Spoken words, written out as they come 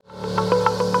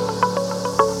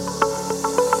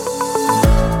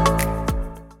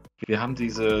Wir haben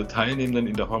diese Teilnehmenden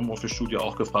in der Homeoffice-Studie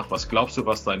auch gefragt, was glaubst du,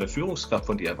 was deine Führungskraft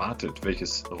von dir erwartet?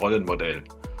 Welches Rollenmodell?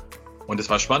 Und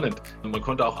es war spannend. Und man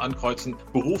konnte auch ankreuzen,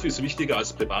 Beruf ist wichtiger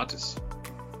als Privates.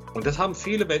 Und das haben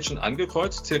viele Menschen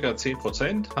angekreuzt, circa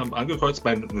 10% haben angekreuzt,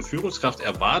 meine Führungskraft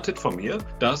erwartet von mir,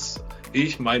 dass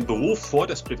ich meinen Beruf vor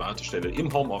das Private stelle,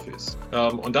 im Homeoffice.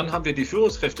 Und dann haben wir die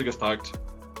Führungskräfte gefragt,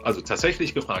 also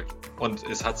tatsächlich gefragt, und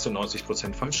es hat zu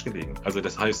 90% falsch gelegen. Also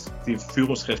das heißt, die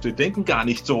Führungskräfte denken gar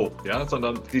nicht so, ja,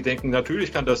 sondern die denken,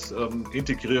 natürlich kann das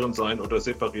integrierend sein oder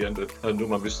separierend, nur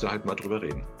man müsste halt mal drüber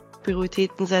reden.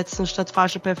 Prioritäten setzen statt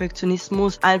falscher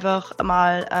Perfektionismus, einfach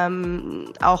mal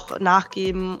auch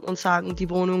nachgeben und sagen,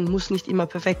 die Wohnung muss nicht immer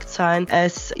perfekt sein.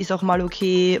 Es ist auch mal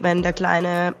okay, wenn der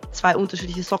Kleine 2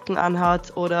 unterschiedliche Socken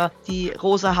anhat oder die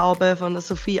rosa Haube von der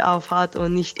Sophie aufhat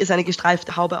und nicht seine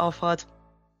gestreifte Haube aufhat.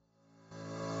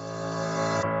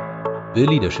 The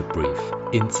Leadership Brief.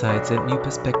 Insights and new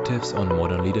perspectives on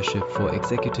modern leadership for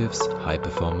executives, high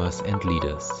performers and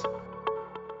leaders.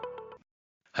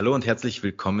 Hallo und herzlich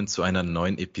willkommen zu einer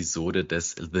neuen Episode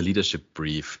des The Leadership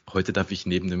Brief. Heute darf ich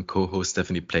neben dem Co-Host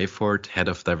Stephanie Playford, Head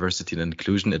of Diversity and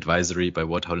Inclusion Advisory bei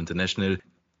Waterhouse International,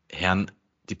 Herrn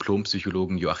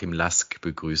Diplompsychologen Joachim Lask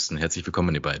begrüßen. Herzlich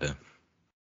willkommen, ihr beide.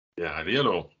 Ja,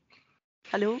 hallo.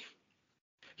 Hallo.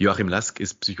 Joachim Lask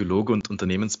ist Psychologe und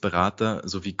Unternehmensberater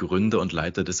sowie Gründer und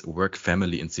Leiter des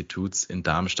Work-Family-Instituts in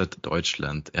Darmstadt,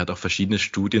 Deutschland. Er hat auch verschiedene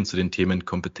Studien zu den Themen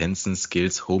Kompetenzen,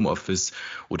 Skills, Homeoffice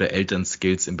oder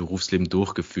Elternskills im Berufsleben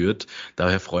durchgeführt.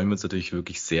 Daher freuen wir uns natürlich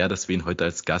wirklich sehr, dass wir ihn heute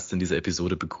als Gast in dieser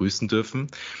Episode begrüßen dürfen.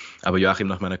 Aber Joachim,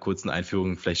 nach meiner kurzen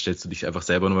Einführung, vielleicht stellst du dich einfach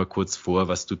selber noch mal kurz vor,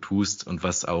 was du tust und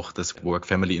was auch das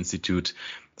Work-Family-Institut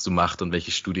so macht und welche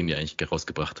Studien ihr eigentlich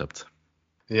herausgebracht habt.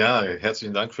 Ja,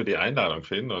 herzlichen Dank für die Einladung,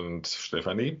 Finn und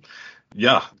Stefanie.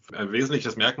 Ja, ein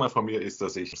wesentliches Merkmal von mir ist,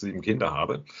 dass ich 7 Kinder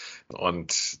habe.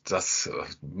 Und das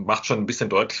macht schon ein bisschen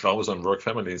deutlich, warum es so ein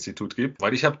Work-Family-Institut gibt.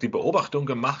 Weil ich habe die Beobachtung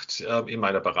gemacht in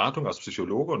meiner Beratung als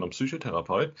Psychologe und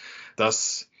Psychotherapeut,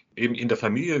 dass eben in der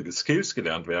Familie Skills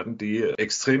gelernt werden, die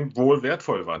extrem wohl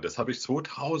wertvoll waren. Das habe ich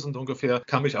 2000 ungefähr,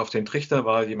 kam ich auf den Trichter,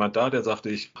 war jemand da, der sagte,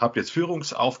 ich habe jetzt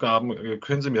Führungsaufgaben,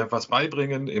 können Sie mir was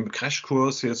beibringen im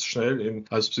Crashkurs jetzt schnell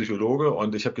als Psychologe?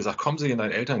 Und ich habe gesagt, kommen Sie in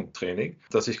ein Elterntraining,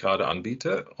 das ich gerade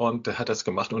anbiete. Und der hat das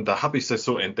gemacht und da habe ich das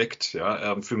so entdeckt,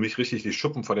 ja, für mich richtig die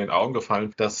Schuppen von den Augen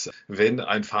gefallen, dass wenn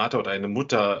ein Vater oder eine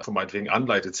Mutter von meinetwegen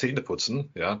anleitet, Zähne putzen,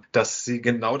 ja, dass sie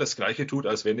genau das Gleiche tut,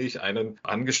 als wenn ich einen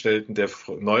Angestellten, der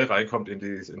neu reinkommt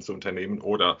ins Unternehmen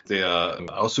oder der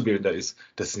Auszubildender ist,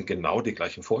 das sind genau die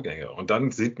gleichen Vorgänge. Und dann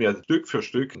sind mir Stück für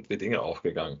Stück die Dinge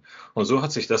aufgegangen. Und so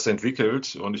hat sich das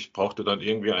entwickelt und ich brauchte dann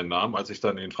irgendwie einen Namen, als ich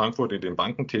dann in Frankfurt in den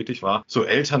Banken tätig war, so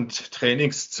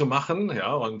Elterntrainings zu machen,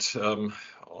 ja, und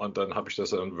dann habe ich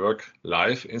das ein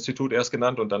Work-Life-Institut erst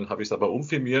genannt und dann habe ich es aber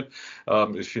umfirmiert.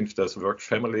 Ich finde das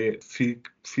Work-Family viel,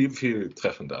 viel, viel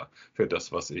treffender für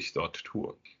das, was ich dort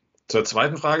tue. Zur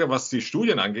zweiten Frage, was die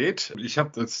Studien angeht.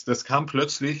 Das kam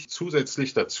plötzlich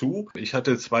zusätzlich dazu. Ich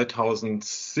hatte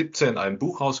 2017 ein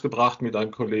Buch rausgebracht mit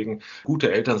einem Kollegen.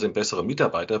 Gute Eltern sind bessere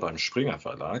Mitarbeiter beim Springer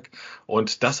Verlag.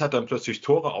 Und das hat dann plötzlich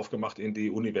Tore aufgemacht in die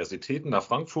Universitäten nach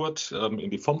Frankfurt,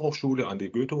 in die FOM-Hochschule, an die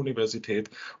Goethe-Universität.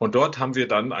 Und dort haben wir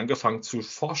dann angefangen zu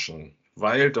forschen,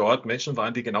 weil dort Menschen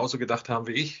waren, die genauso gedacht haben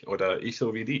wie ich oder ich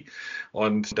so wie die.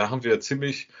 Und da haben wir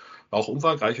ziemlich auch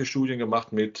umfangreiche Studien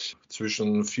gemacht mit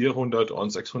zwischen 400 und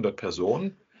 600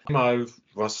 Personen. Mal,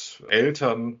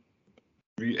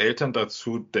 wie Eltern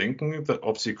dazu denken,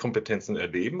 ob sie Kompetenzen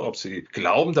erleben, ob sie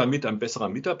glauben, damit ein besserer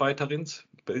Mitarbeiter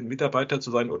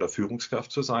zu sein oder Führungskraft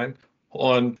zu sein.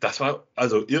 Und das war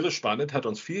also irre spannend, hat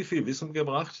uns viel, viel Wissen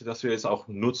gebracht, das wir jetzt auch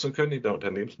nutzen können in der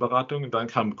Unternehmensberatung. Und dann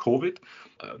kam Covid,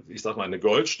 ich sage mal eine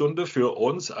Goldstunde für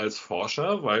uns als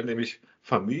Forscher, weil nämlich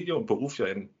Familie und Beruf ja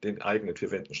in den eigenen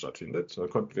 4 Wänden stattfindet. Da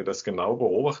konnten wir das genau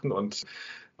beobachten und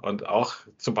auch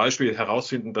zum Beispiel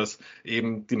herausfinden, dass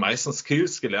eben die meisten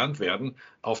Skills gelernt werden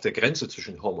auf der Grenze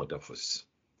zwischen Home und Office.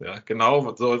 Ja,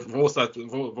 genau, so, wo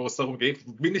es darum geht,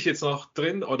 bin ich jetzt noch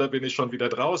drin oder bin ich schon wieder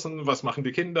draußen? Was machen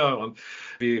die Kinder und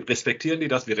wie respektieren die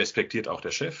das? Wie respektiert auch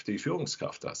der Chef, die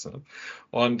Führungskraft das? Ne?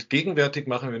 Und gegenwärtig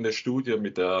machen wir eine Studie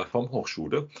mit der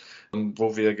FOM-Hochschule,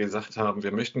 wo wir gesagt haben,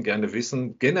 wir möchten gerne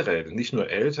wissen, generell, nicht nur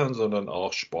Eltern, sondern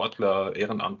auch Sportler,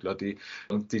 Ehrenamtler, die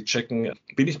checken,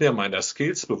 bin ich mir meiner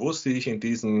Skills bewusst, die ich in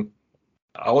diesem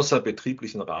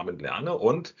außerbetrieblichen Rahmen lerne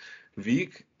und wie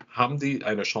haben die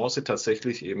eine Chance,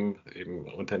 tatsächlich im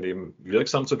Unternehmen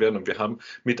wirksam zu werden. Und wir haben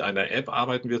mit einer App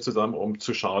arbeiten wir zusammen, um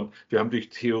zu schauen, wir haben die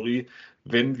Theorie,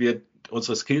 wenn wir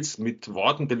unsere Skills mit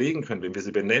Worten belegen können, wenn wir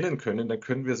sie benennen können, dann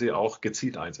können wir sie auch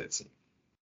gezielt einsetzen.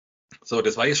 So,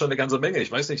 das war jetzt schon eine ganze Menge.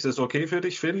 Ich weiß nicht, ist das okay für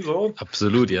dich, Finn? So?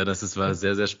 Absolut, ja, war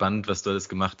sehr, sehr spannend, was du alles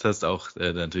gemacht hast. Auch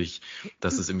natürlich,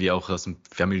 dass es irgendwie auch aus dem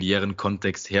familiären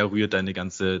Kontext herrührt, der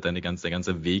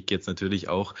ganze Weg jetzt natürlich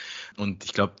auch. Und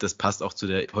ich glaube, das passt auch zu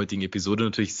der heutigen Episode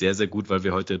natürlich sehr, sehr gut, weil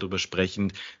wir heute darüber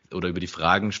sprechen oder über die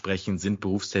Fragen sprechen, sind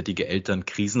berufstätige Eltern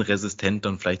krisenresistenter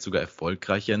und vielleicht sogar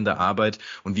erfolgreicher in der Arbeit?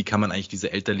 Und wie kann man eigentlich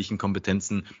diese elterlichen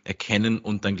Kompetenzen erkennen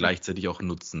und dann gleichzeitig auch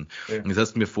nutzen? Ja. Und jetzt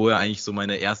hast du mir vorher eigentlich so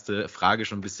meine erste Frage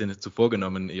schon ein bisschen zuvor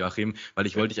genommen, Joachim, weil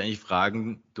ich wollte dich eigentlich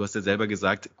fragen, du hast ja selber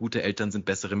gesagt, gute Eltern sind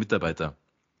bessere Mitarbeiter.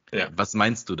 Ja. Was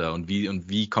meinst du da und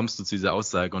wie kommst du zu dieser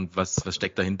Aussage und was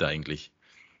steckt dahinter eigentlich?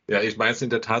 Ja, ich meine es in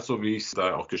der Tat so, wie ich es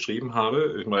da auch geschrieben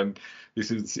habe. Ich meine,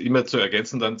 es ist immer zu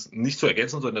ergänzen, dann nicht zu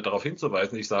ergänzen, sondern darauf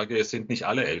hinzuweisen. Ich sage, es sind nicht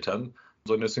alle Eltern,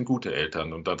 sondern es sind gute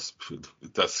Eltern. Und das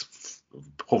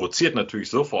provoziert natürlich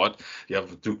sofort, ja,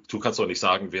 du kannst doch nicht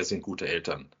sagen, wer sind gute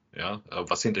Eltern. Ja,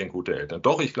 was sind denn gute Eltern?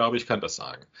 Doch, ich glaube, ich kann das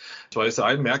sagen. Zwar ist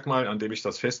ein Merkmal, an dem ich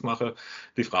das festmache,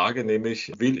 die Frage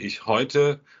nämlich, will ich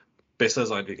heute besser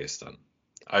sein wie gestern?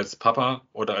 Als Papa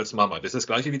oder als Mama. Das ist das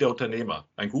gleiche wie der Unternehmer.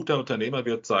 Ein guter Unternehmer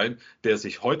wird sein, der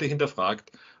sich heute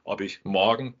hinterfragt, ob ich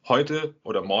heute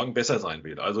oder morgen besser sein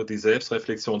will. Also die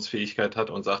Selbstreflexionsfähigkeit hat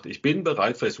und sagt, ich bin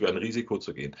bereit, vielleicht sogar ein Risiko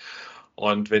zu gehen.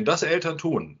 Und wenn das Eltern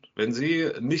tun, wenn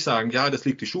sie nicht sagen, ja, das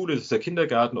liegt die Schule, das ist der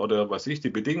Kindergarten oder was weiß ich, die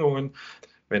Bedingungen,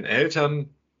 wenn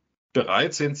Eltern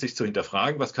bereit sind, sich zu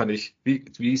hinterfragen,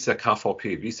 wie ist der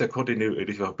KVP, wie ist der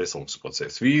kontinuierliche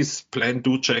Verbesserungsprozess, wie ist Plan,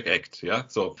 Do, Check, Act, ja,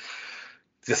 so.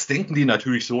 Das denken die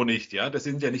natürlich so nicht, ja. Das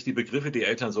sind ja nicht die Begriffe, die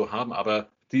Eltern so haben, aber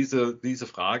diese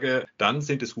Frage, dann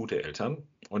sind es gute Eltern.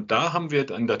 Und da haben wir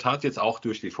in der Tat jetzt auch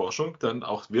durch die Forschung dann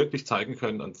auch wirklich zeigen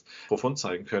können und profund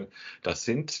zeigen können,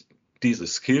 diese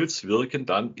Skills wirken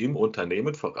dann im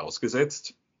Unternehmen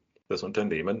vorausgesetzt, das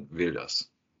Unternehmen will das.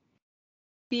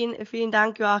 Vielen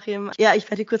Dank, Joachim. Ja, ich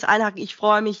werde kurz einhaken. Ich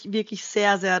freue mich wirklich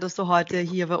sehr, sehr, dass du heute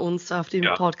hier bei uns auf dem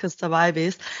Podcast dabei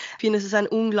bist. Ich finde, es ist ein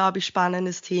unglaublich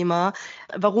spannendes Thema.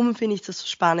 Warum finde ich das so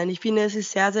spannend? Ich finde, es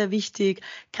ist sehr, sehr wichtig,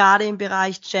 gerade im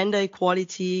Bereich Gender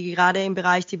Equality, gerade im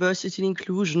Bereich Diversity and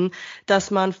Inclusion, dass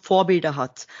man Vorbilder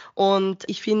hat. Und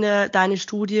ich finde, deine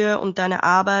Studie und deine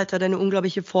Arbeit hat eine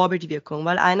unglaubliche Vorbildwirkung,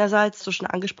 weil einerseits, du schon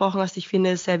angesprochen hast, ich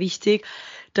finde es sehr wichtig,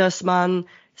 dass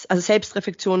also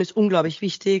Selbstreflexion ist unglaublich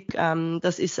wichtig.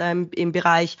 Das ist im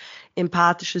Bereich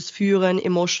empathisches Führen,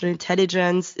 Emotional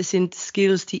Intelligence. Es sind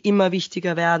Skills, die immer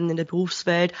wichtiger werden in der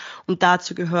Berufswelt und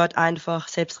dazu gehört einfach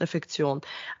Selbstreflexion.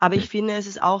 Aber ich finde, es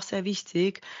ist auch sehr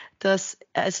wichtig, dass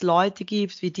es Leute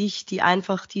gibt wie dich, die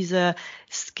einfach diese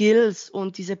Skills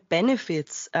und diese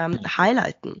Benefits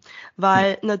highlighten.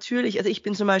 Weil natürlich, also ich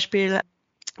bin zum Beispiel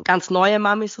ganz neue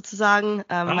Mami sozusagen.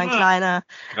 Mein Kleiner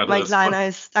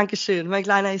ist, Dankeschön, mein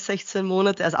Kleiner ist 16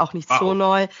 Monate, also auch nicht so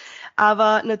neu.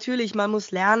 Aber natürlich, man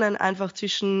muss lernen, einfach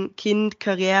zwischen Kind,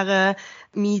 Karriere,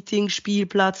 Meeting,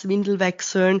 Spielplatz, Windel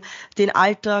wechseln, den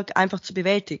Alltag einfach zu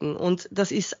bewältigen. Und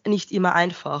das ist nicht immer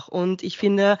einfach. Und ich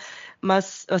finde,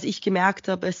 was ich gemerkt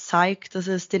habe, es zeigt, dass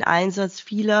es den Einsatz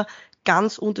vieler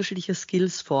ganz unterschiedliche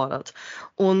Skills fordert.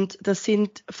 Und das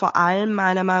sind vor allem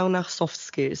meiner Meinung nach Soft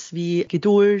Skills wie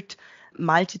Geduld,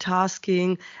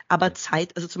 Multitasking, aber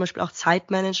also zum Beispiel auch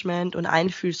Zeitmanagement und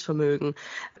Einfühlsvermögen.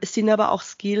 Es sind aber auch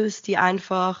Skills, die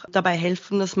einfach dabei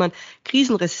helfen, dass man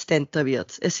krisenresistenter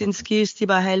wird. Es sind Skills, die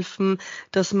dabei helfen,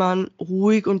 dass man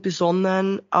ruhig und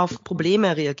besonnen auf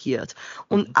Probleme reagiert.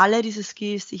 Und alle diese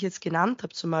Skills, die ich jetzt genannt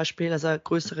habe, zum Beispiel, also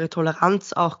größere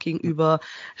Toleranz auch gegenüber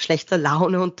schlechter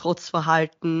Laune und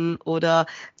Trotzverhalten oder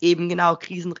eben genau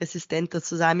krisenresistenter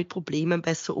zu sein, mit Problemen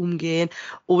besser umgehen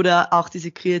oder auch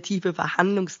diese kreative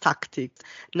Verhandlungstaktik.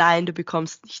 Nein, du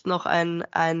bekommst nicht noch ein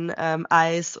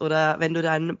Eis oder wenn du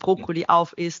deinen Brokkoli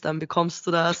aufisst, dann bekommst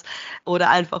du das.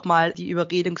 Oder einfach mal die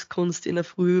Überredungskunst in der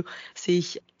Früh,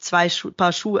 sich ein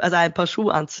paar Schuhe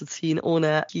anzuziehen,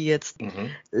 ohne hier jetzt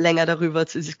länger darüber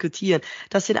zu diskutieren.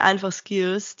 Das sind einfach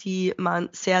Skills, die man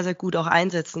sehr, sehr gut auch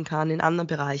einsetzen kann in anderen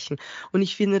Bereichen. Und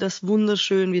ich finde das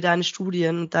wunderschön, wie deine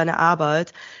Studien und deine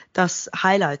Arbeit das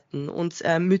highlighten und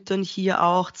Müttern hier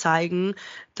auch zeigen,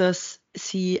 dass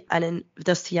sie einen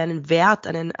Wert,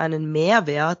 einen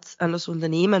Mehrwert an das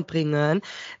Unternehmen bringen,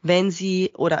 wenn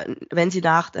sie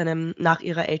nach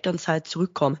ihrer Elternzeit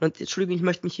zurückkommen. Und Entschuldigung, ich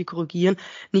möchte mich hier korrigieren,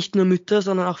 nicht nur Mütter,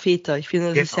 sondern auch Väter. Ich finde,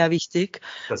 das ist sehr wichtig.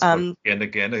 Das wollte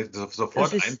ich gerne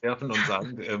sofort einwerfen und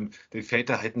sagen, die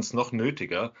Väter hätten es noch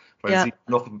nötiger, weil sie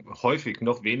noch häufig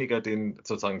noch weniger den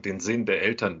Sinn der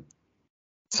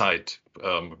Elternzeit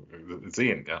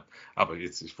sehen, ja. Aber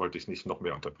ich wollte dich nicht noch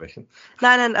mehr unterbrechen.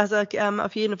 Nein, also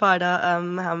auf jeden Fall, da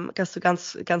hast du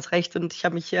ganz, ganz recht. Und ich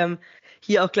habe mich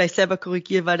hier auch gleich selber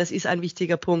korrigieren, weil das ist ein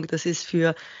wichtiger Punkt. Das ist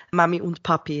für Mami und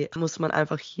Papi, muss man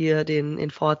einfach hier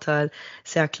den Vorteil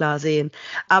sehr klar sehen.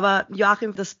 Aber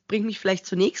Joachim, das bringt mich vielleicht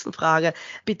zur nächsten Frage.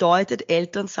 Bedeutet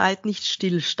Elternzeit nicht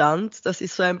Stillstand? Das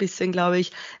ist so ein bisschen, glaube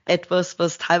ich, etwas,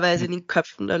 was teilweise in den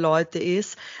Köpfen der Leute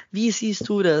ist. Wie siehst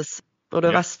du das?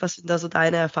 Oder Ja. was sind da so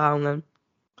deine Erfahrungen?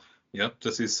 Ja,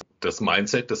 das ist das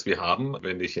Mindset, das wir haben.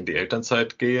 Wenn ich in die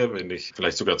Elternzeit gehe, wenn ich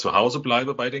vielleicht sogar zu Hause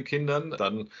bleibe bei den Kindern,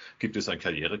 dann gibt es einen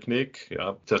Karriereknick.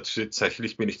 Ja,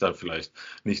 tatsächlich bin ich dann vielleicht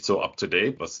nicht so up to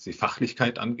date, was die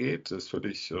Fachlichkeit angeht. Das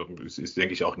ist,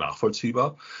 denke ich, auch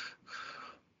nachvollziehbar.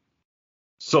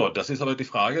 So, das ist aber die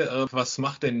Frage, was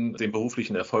macht denn den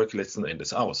beruflichen Erfolg letzten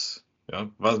Endes aus? Ja,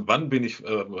 wann bin ich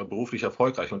beruflich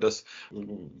erfolgreich? Und das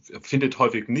findet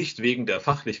häufig nicht wegen der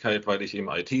Fachlichkeit, weil ich im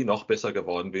IT noch besser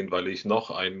geworden bin, weil ich noch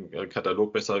einen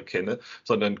Katalog besser kenne,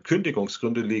 sondern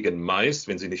Kündigungsgründe liegen meist,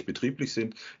 wenn sie nicht betrieblich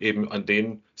sind, eben an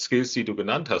den Skills, die du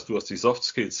genannt hast. Du hast die Soft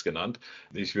Skills genannt.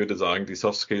 Ich würde sagen, die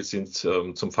Soft Skills sind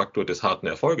zum Faktor des harten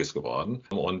Erfolges geworden.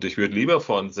 Und ich würde lieber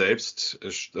von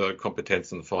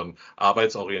Selbstkompetenzen, von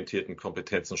arbeitsorientierten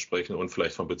Kompetenzen sprechen und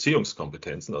vielleicht von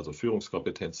Beziehungskompetenzen, also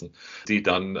Führungskompetenzen, die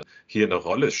dann hier eine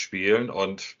Rolle spielen.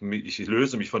 Und ich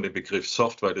löse mich von dem Begriff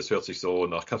Soft, weil das hört sich so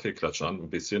nach Kaffeeklatsch an, ein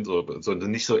bisschen, so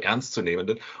nicht so ernst zu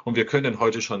nehmen. Und wir können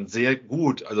heute schon sehr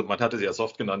gut, also man hatte sie ja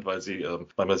Soft genannt, weil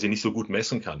man sie nicht so gut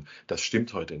messen kann. Das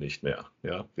stimmt heute nicht mehr.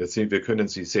 Ja, wir können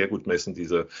sie sehr gut messen,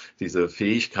 diese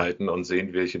Fähigkeiten, und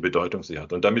sehen, welche Bedeutung sie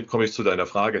hat. Und damit komme ich zu deiner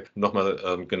Frage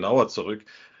nochmal genauer zurück.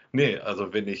 Nee,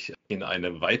 also wenn ich in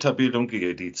eine Weiterbildung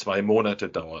gehe, die 2 Monate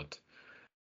dauert,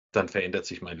 dann verändert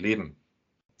sich mein Leben.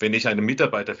 Wenn ich einen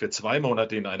Mitarbeiter für 2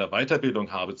 Monate in einer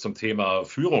Weiterbildung habe zum Thema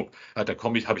Führung, dann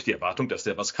habe ich die Erwartung, dass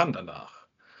der was kann danach.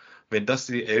 Wenn das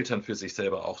die Eltern für sich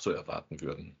selber auch so erwarten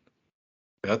würden.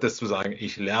 Ja, das zu sagen,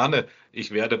 ich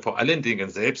werde vor allen Dingen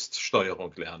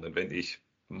Selbststeuerung lernen, wenn ich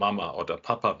Mama oder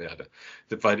Papa werde,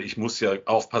 weil ich muss ja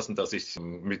aufpassen, dass ich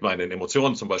mit meinen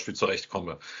Emotionen zum Beispiel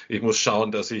zurechtkomme. Ich muss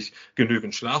schauen, dass ich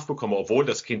genügend Schlaf bekomme, obwohl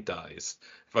das Kind da ist,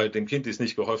 weil dem Kind ist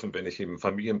nicht geholfen, wenn ich im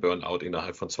Familienburnout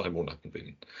innerhalb von 2 Monaten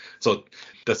bin. So,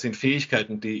 das sind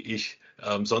Fähigkeiten, die ich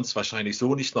sonst wahrscheinlich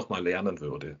so nicht nochmal lernen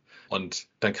würde. Und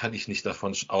dann kann ich nicht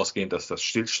davon ausgehen, dass das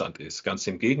Stillstand ist. Ganz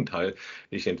im Gegenteil,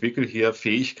 ich entwickle hier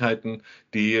Fähigkeiten,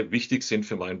 die wichtig sind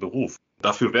für meinen Beruf.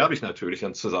 Dafür werbe ich natürlich,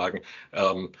 und zu sagen,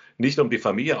 nicht um die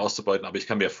Familie auszubeuten, aber ich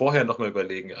kann mir vorher nochmal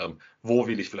überlegen, wo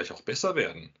will ich vielleicht auch besser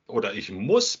werden? Oder ich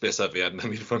muss besser werden,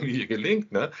 damit die Familie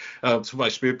gelingt. Ne? Zum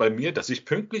Beispiel bei mir, dass ich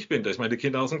pünktlich bin, dass ich meine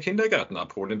Kinder aus dem Kindergarten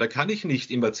abhole. Da kann ich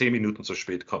nicht immer 10 Minuten zu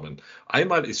spät kommen.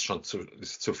 Einmal ist schon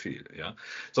zu viel. Ja?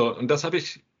 So, und das habe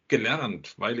ich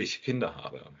gelernt, weil ich Kinder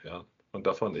habe. Ja? Und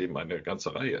davon eben eine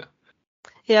ganze Reihe.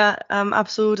 Ja,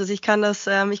 absolut. Also ich kann das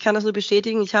nur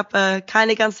bestätigen. Ich habe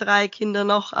keine ganze Reihe Kinder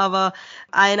noch, aber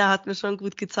einer hat mir schon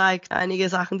gut gezeigt. Einige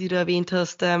Sachen, die du erwähnt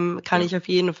hast, kann ich auf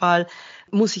jeden Fall,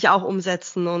 muss ich auch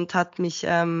umsetzen, und hat mich,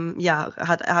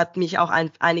 hat mich auch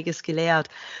einiges gelehrt.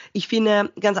 Ich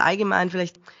finde ganz allgemein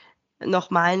vielleicht noch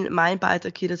mein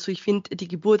Beitrag hier dazu. Ich finde, die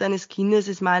Geburt eines Kindes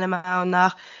ist meiner Meinung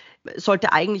nach,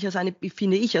 sollte eigentlich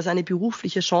finde ich, als eine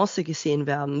berufliche Chance gesehen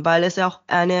werden, weil es ja auch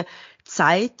eine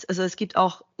Zeit, also es gibt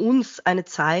auch uns eine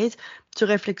Zeit zur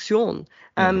Reflexion,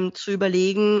 zu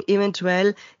überlegen,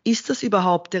 eventuell, ist das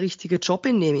überhaupt der richtige Job,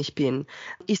 in dem ich bin?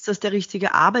 Ist das der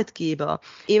richtige Arbeitgeber?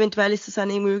 Eventuell ist es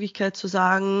eine Möglichkeit zu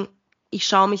sagen, ich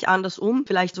schaue mich anders um,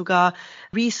 vielleicht sogar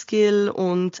reskill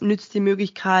und nütze die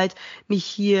Möglichkeit, mich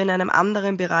hier in einem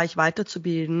anderen Bereich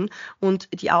weiterzubilden und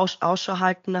die Ausschau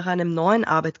halten nach einem neuen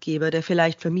Arbeitgeber, der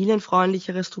vielleicht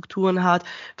familienfreundlichere Strukturen hat,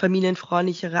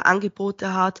 familienfreundlichere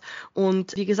Angebote hat.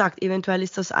 Und wie gesagt, eventuell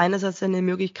ist das einerseits eine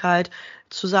Möglichkeit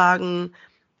zu sagen,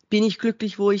 bin ich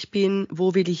glücklich, wo ich bin,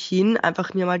 wo will ich hin,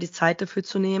 einfach mir mal die Zeit dafür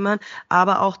zu nehmen,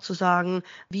 aber auch zu sagen,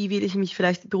 wie will ich mich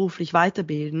vielleicht beruflich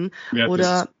weiterbilden, Ja,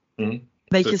 oder mhm.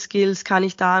 welche Skills kann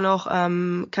ich da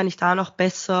noch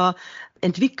besser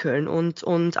entwickeln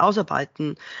und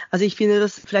ausarbeiten. Also ich finde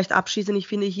das vielleicht abschließend, ich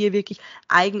finde hier wirklich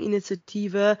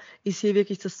Eigeninitiative ist hier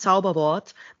wirklich das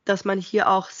Zauberwort, dass man hier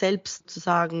auch selbst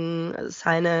sozusagen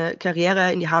seine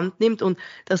Karriere in die Hand nimmt und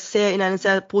das sehr in einem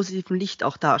sehr positiven Licht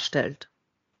auch darstellt.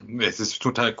 Es ist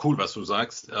total cool, was du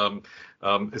sagst.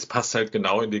 Es passt halt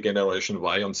genau in die Generation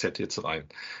Y und Z jetzt rein.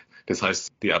 Das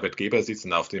heißt, die Arbeitgeber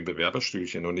sitzen auf dem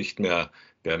Bewerberstühlchen und nicht mehr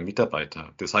der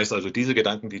Mitarbeiter. Das heißt also, diese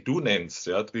Gedanken, die du nennst,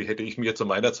 ja, die hätte ich mir zu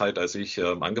meiner Zeit, als ich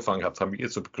angefangen habe, Familie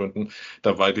zu begründen,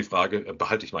 da war die Frage,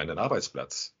 behalte ich meinen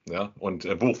Arbeitsplatz? Ja, und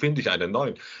wo finde ich einen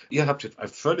neuen? Ihr habt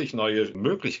völlig neue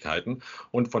Möglichkeiten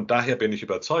und von daher bin ich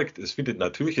überzeugt, es findet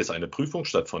natürlich jetzt eine Prüfung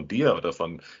statt von dir oder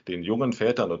von den jungen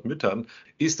Vätern und Müttern.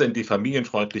 Ist denn die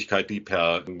Familienfreundlichkeit, die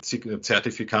per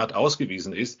Zertifikat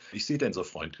ausgewiesen ist, ist sie denn so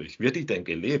freundlich? Wird die denn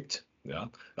gelebt?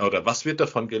 Ja, oder was wird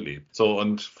davon gelebt? So,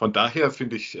 und von daher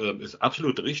finde ich, ist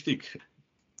absolut richtig.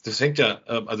 Das hängt ja,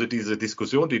 also diese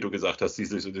Diskussion, die du gesagt hast,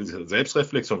 diese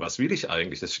Selbstreflexion, was will ich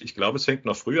eigentlich? Ich glaube, es fängt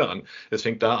noch früher an. Es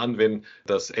fängt da an, wenn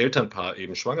das Elternpaar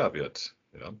eben schwanger wird.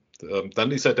 Ja,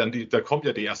 dann ist ja da kommen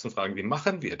ja die ersten Fragen, wie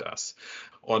machen wir das?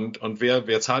 Und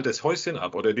wer zahlt das Häuschen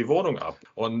ab oder die Wohnung ab?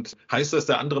 Und heißt das,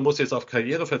 der andere muss jetzt auf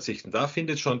Karriere verzichten? Da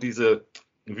findet schon diese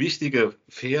wichtige,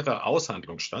 faire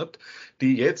Aushandlung statt,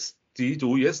 die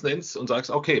du jetzt nennst und sagst,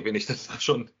 okay, wenn ich das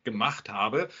schon gemacht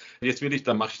habe,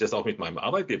 dann mache ich das auch mit meinem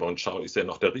Arbeitgeber und schaue, ist der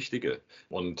noch der Richtige?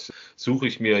 Und suche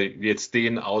ich mir jetzt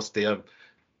den aus,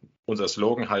 unser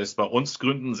Slogan heißt, bei uns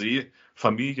gründen Sie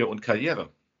Familie und Karriere.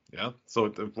 Ja, so,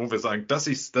 wo wir sagen, das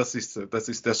ist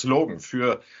der Slogan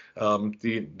für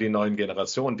die neuen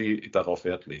Generationen, die darauf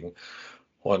Wert legen.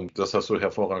 Und das hast du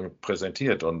hervorragend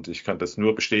präsentiert und ich kann das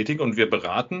nur bestätigen. Und wir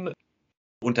beraten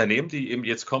Unternehmen, die eben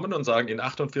jetzt kommen und sagen, in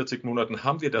 48 Monaten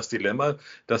haben wir das Dilemma,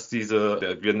 dass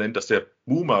wir nennen das der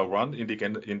Boomer-Run in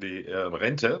die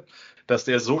Rente, dass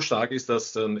der so stark ist,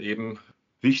 dass dann eben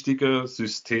wichtige,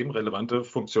 systemrelevante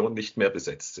Funktionen nicht mehr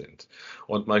besetzt sind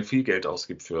und man viel Geld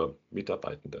ausgibt für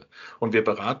Mitarbeitende. Und wir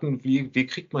beraten, wie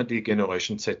kriegt man die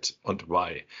Generation Z und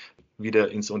Y wieder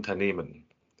ins Unternehmen?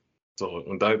 So,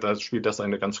 und da spielt das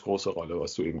eine ganz große Rolle,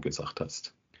 was du eben gesagt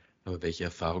hast. Aber welche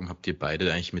Erfahrungen habt ihr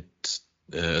beide eigentlich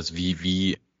also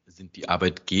wie sind die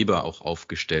Arbeitgeber auch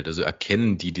aufgestellt? Also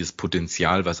erkennen die das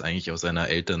Potenzial, was eigentlich aus einer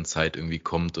Elternzeit irgendwie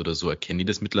kommt oder so? Erkennen die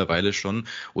das mittlerweile schon?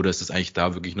 Oder ist es eigentlich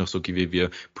da wirklich noch so, okay,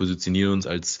 wir positionieren uns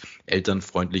als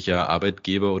elternfreundlicher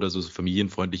Arbeitgeber oder so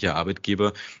familienfreundlicher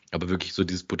Arbeitgeber, aber wirklich so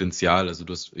dieses Potenzial, also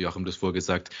du hast, Joachim, das vorher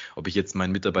gesagt, ob ich jetzt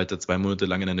meinen Mitarbeiter 2 Monate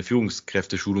lang in eine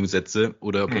Führungskräfteschulung setze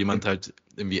oder ob jemand halt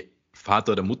irgendwie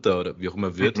Vater oder Mutter oder wie auch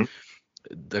immer wird,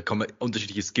 da kommen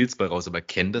unterschiedliche Skills bei raus, aber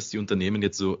kennen das die Unternehmen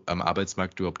jetzt so am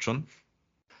Arbeitsmarkt überhaupt schon?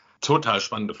 Total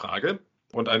spannende Frage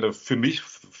und eine für mich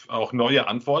auch neue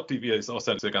Antwort, die wir jetzt aus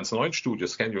der ganz neuen Studie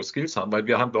Scan Your Skills haben, weil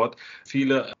wir haben dort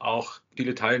viele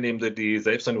Teilnehmende, die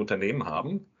selbst ein Unternehmen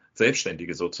haben,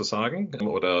 Selbstständige sozusagen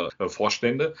oder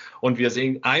Vorstände. Und wir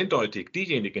sehen eindeutig,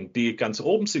 diejenigen, die ganz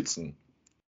oben sitzen,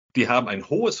 die haben ein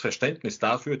hohes Verständnis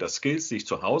dafür, dass Skills, die ich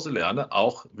zu Hause lerne,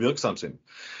 auch wirksam sind.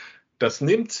 Das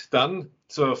nimmt dann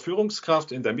zur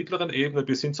Führungskraft in der mittleren Ebene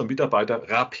bis hin zum Mitarbeiter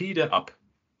rapide ab.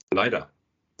 Leider.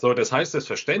 So, das heißt, das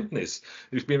Verständnis,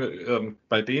 ich bin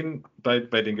bei den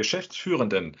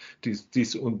Geschäftsführenden, die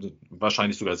ist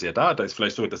wahrscheinlich sogar sehr da ist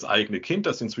vielleicht sogar das eigene Kind,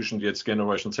 das inzwischen jetzt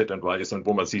Generation Z und Y ist und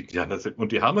wo man sieht, ja,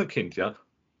 und die haben ein Kind, ja.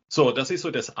 So, das ist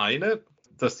so das eine,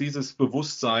 dass dieses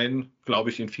Bewusstsein,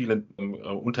 glaube ich, in vielen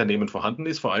Unternehmen vorhanden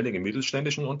ist, vor allen Dingen in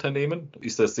mittelständischen Unternehmen,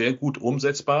 ist das sehr gut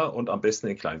umsetzbar und am besten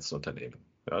in Kleinstunternehmen.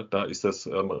 Ja, da ist das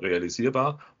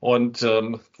realisierbar. Und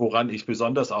woran ich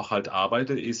besonders auch halt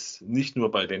arbeite, ist nicht nur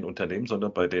bei den Unternehmen,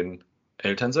 sondern bei den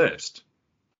Eltern selbst.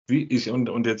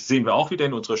 Und jetzt sehen wir auch wieder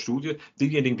in unserer Studie,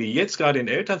 diejenigen, die jetzt gerade in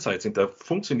Elternzeit sind, da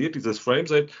funktioniert dieses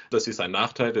Frameset, das ist ein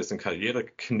Nachteil, das ist ein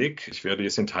Karriereknick. Ich werde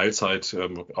jetzt in Teilzeit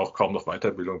auch kaum noch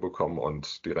Weiterbildung bekommen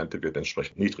und die Rente wird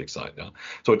entsprechend niedrig sein. Ja.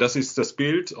 So, das ist das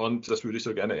Bild und das würde ich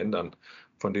so gerne ändern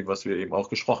von dem, was wir eben auch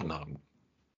gesprochen haben.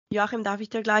 Joachim, darf ich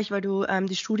dir gleich, weil du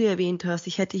die Studie erwähnt hast,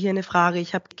 ich hätte hier eine Frage.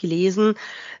 Ich habe gelesen,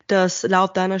 dass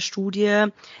laut deiner Studie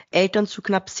Eltern zu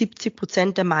knapp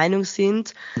 70% der Meinung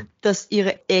sind, dass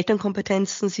ihre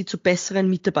Elternkompetenzen sie zu besseren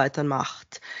Mitarbeitern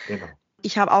macht. Genau.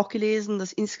 Ich habe auch gelesen,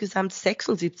 dass insgesamt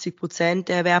 76%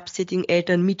 der erwerbstätigen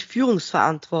Eltern mit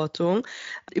Führungsverantwortung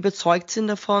überzeugt sind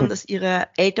davon, dass ihre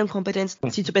Elternkompetenz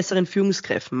sie zu besseren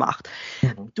Führungskräften macht.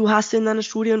 Du hast in deiner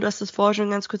Studie, und du hast das vorher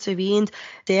schon ganz kurz erwähnt,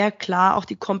 sehr klar auch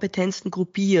die Kompetenzen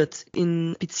gruppiert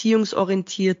in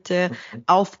beziehungsorientierte,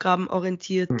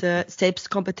 aufgabenorientierte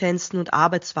Selbstkompetenzen und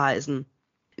Arbeitsweisen.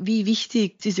 Wie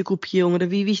wichtig diese Gruppierung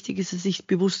oder wie wichtig ist es, sich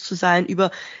bewusst zu sein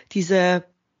über diese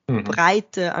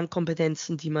Breite an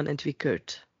Kompetenzen, die man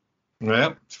entwickelt?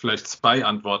 Naja, vielleicht 2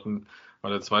 Antworten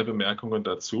oder 2 Bemerkungen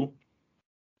dazu.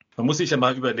 Man muss sich ja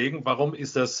mal überlegen, warum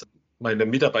ist das, meine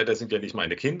Mitarbeiter sind ja nicht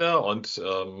meine Kinder und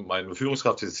meine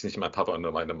Führungskraft ist nicht mein Papa und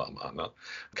meine Mama. Ne?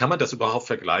 Kann man das überhaupt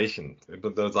vergleichen?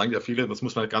 Da sagen ja viele, das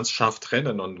muss man ganz scharf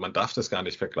trennen und man darf das gar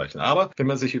nicht vergleichen. Aber wenn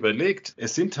man sich überlegt,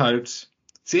 es sind halt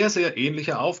sehr, sehr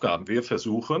ähnliche Aufgaben. Wir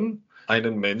versuchen,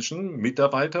 einen Menschen,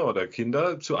 Mitarbeiter oder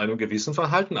Kinder zu einem gewissen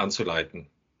Verhalten anzuleiten.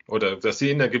 Oder dass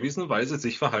sie in einer gewissen Weise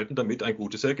sich verhalten, damit ein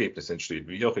gutes Ergebnis entsteht,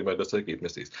 wie auch immer das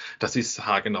Ergebnis ist. Das ist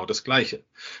haargenau das Gleiche.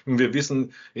 Und wir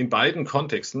wissen in beiden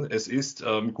Kontexten, es ist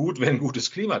gut, wenn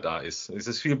gutes Klima da ist. Es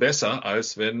ist viel besser,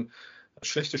 als wenn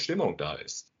schlechte Stimmung da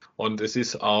ist. Und es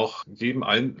ist auch jedem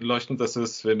einleuchtend, dass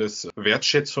wenn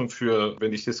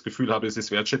ich das Gefühl habe, es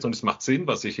ist Wertschätzung und es macht Sinn,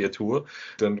 was ich hier tue,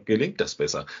 dann gelingt das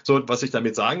besser. So, was ich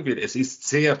damit sagen will, es ist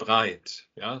sehr breit.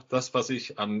 Ja, das, was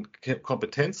ich an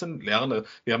Kompetenzen lerne,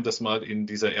 wir haben das mal in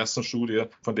dieser ersten Studie,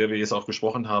 von der wir jetzt auch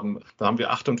gesprochen haben, da haben wir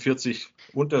 48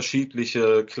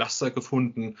 unterschiedliche Cluster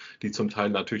gefunden, die zum Teil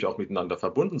natürlich auch miteinander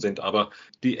verbunden sind, aber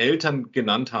die Eltern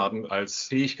genannt haben als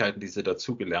Fähigkeiten, die sie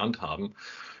dazu gelernt haben.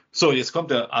 So, jetzt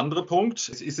kommt der andere Punkt.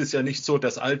 Es ist ja nicht so,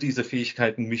 dass all diese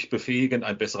Fähigkeiten mich befähigen,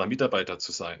 ein besserer Mitarbeiter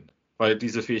zu sein, weil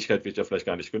diese Fähigkeit wird ja vielleicht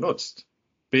gar nicht benutzt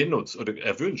oder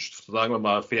erwünscht. Sagen wir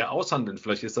mal, fair aushandeln.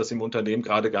 Vielleicht ist das im Unternehmen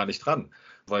gerade gar nicht dran,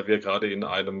 weil wir gerade in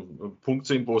einem Punkt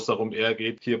sind, wo es darum eher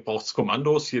geht, hier braucht es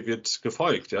Kommandos, hier wird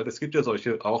gefolgt. Ja, es gibt ja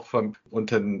solche auch von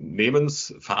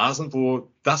Unternehmensphasen, wo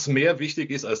das mehr wichtig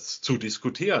ist, als zu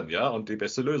diskutieren, ja, und die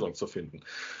beste Lösung zu finden.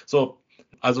 So,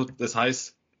 also das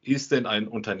heißt, ist denn ein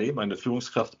Unternehmen, eine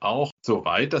Führungskraft auch so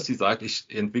weit, dass sie sagt, ich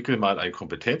entwickle mal ein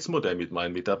Kompetenzmodell mit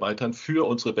meinen Mitarbeitern für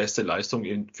unsere beste Leistung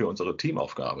für unsere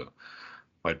Teamaufgabe?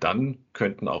 Weil dann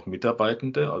könnten auch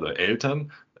Mitarbeitende oder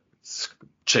Eltern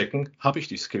checken, habe ich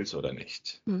die Skills oder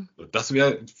nicht. Das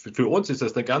wäre, für uns ist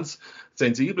das eine ganz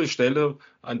sensible Stelle,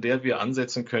 an der wir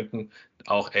ansetzen könnten,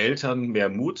 auch Eltern mehr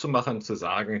Mut zu machen, zu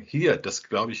sagen, hier, das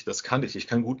glaube ich, das kann ich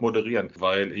kann gut moderieren,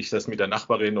 weil ich das mit der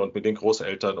Nachbarin und mit den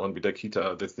Großeltern und mit der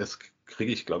Kita, das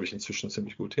kriege ich, glaube ich, inzwischen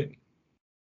ziemlich gut hin.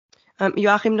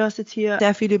 Joachim, du hast jetzt hier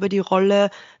sehr viel über die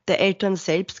Rolle der Eltern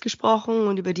selbst gesprochen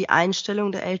und über die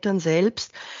Einstellung der Eltern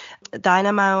selbst.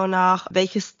 Deiner Meinung nach,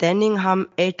 welches Standing haben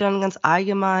Eltern ganz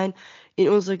allgemein in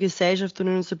unserer Gesellschaft und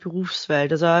in unserer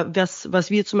Berufswelt? Also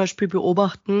was wir zum Beispiel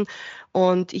beobachten,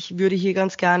 und ich würde hier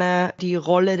ganz gerne die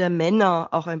Rolle der Männer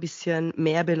auch ein bisschen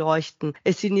mehr beleuchten.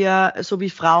 Es sind ja, so wie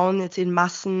Frauen jetzt in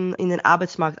Massen in den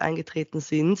Arbeitsmarkt eingetreten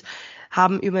sind,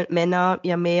 haben Männer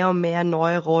ja mehr und mehr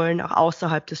neue Rollen auch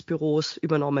außerhalb des Büros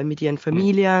übernommen mit ihren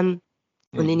Familien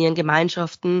und in ihren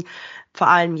Gemeinschaften, vor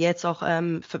allem jetzt auch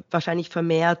wahrscheinlich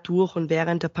vermehrt durch und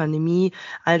während der Pandemie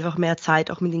einfach mehr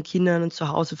Zeit auch mit den Kindern und zu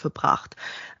Hause verbracht.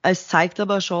 Es zeigt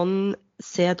aber schon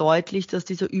sehr deutlich, dass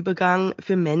dieser Übergang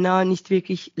für Männer nicht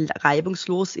wirklich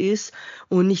reibungslos ist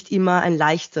und nicht immer ein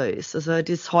leichter ist. Also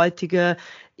das heutige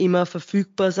immer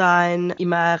verfügbar sein,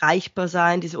 immer erreichbar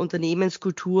sein, diese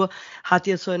Unternehmenskultur hat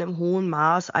ja zu einem hohen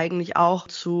Maß eigentlich auch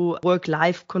zu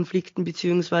Work-Life-Konflikten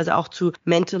beziehungsweise auch zu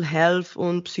Mental Health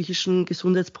und psychischen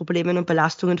Gesundheitsproblemen und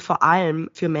Belastungen vor allem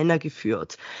für Männer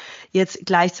geführt. Jetzt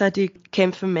gleichzeitig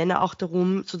kämpfen Männer auch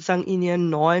darum, sozusagen in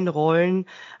ihren neuen Rollen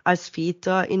als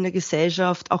Väter in der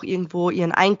Gesellschaft auch irgendwo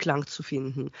ihren Einklang zu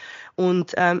finden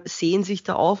und sehen sich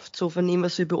da oft, so von dem,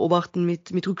 was wir beobachten,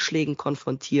 mit Rückschlägen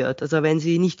konfrontiert. Also wenn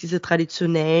sie nicht diese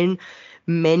traditionellen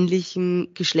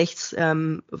männlichen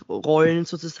Geschlechtsrollen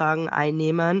sozusagen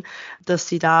einnehmen, dass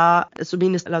sie da,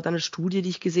 zumindest laut einer Studie, die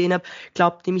ich gesehen habe,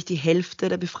 glaubt nämlich die Hälfte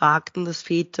der Befragten, dass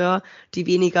Väter, die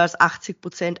weniger als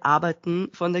 80% arbeiten,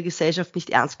 von der Gesellschaft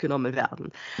nicht ernst genommen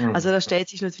werden. Also da stellt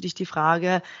sich natürlich die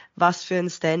Frage, was für ein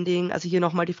Standing, also hier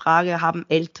nochmal die Frage, haben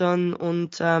Eltern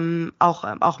und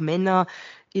auch Männer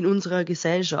in unserer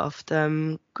Gesellschaft.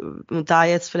 Und da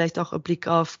jetzt vielleicht auch ein Blick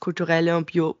auf kulturelle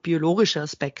und biologische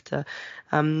Aspekte,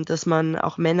 dass man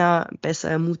auch Männer besser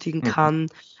ermutigen kann,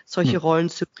 solche Rollen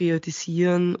zu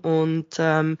priorisieren und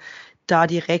da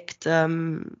direkt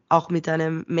auch mit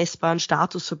einem messbaren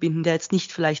Status verbinden, der jetzt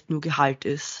nicht vielleicht nur Gehalt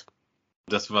ist.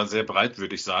 Das war sehr breit,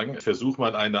 würde ich sagen. Versuch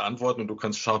mal eine Antwort und du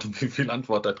kannst schauen, wie viel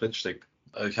Antwort da drin steckt.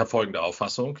 Ich habe folgende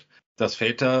Auffassung, dass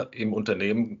Väter im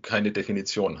Unternehmen keine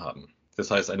Definition haben. Das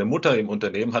heißt, eine Mutter im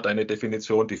Unternehmen hat eine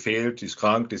Definition, die fehlt, die ist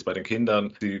krank, die ist bei den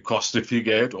Kindern, die kostet viel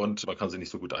Geld und man kann sie nicht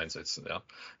so gut einsetzen. Ja.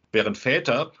 Während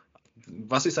Väter,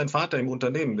 was ist ein Vater im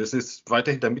Unternehmen? Das ist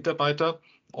weiterhin der Mitarbeiter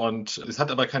und es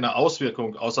hat aber keine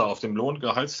Auswirkung, außer auf dem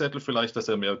Lohngehaltszettel vielleicht, dass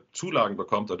er mehr Zulagen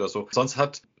bekommt oder so. Sonst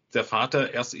hat der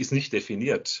Vater ist nicht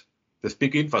definiert. Das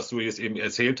beginnt, was du jetzt eben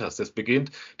erzählt hast. Das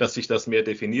beginnt, dass sich das mehr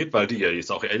definiert, weil die ja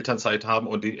jetzt auch Elternzeit haben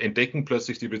und die entdecken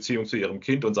plötzlich die Beziehung zu ihrem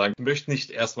Kind und sagen, ich möchte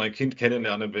nicht erst mein Kind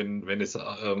kennenlernen, wenn es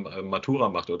Matura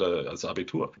macht oder als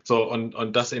Abitur. So,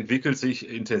 und das entwickelt sich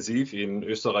intensiv in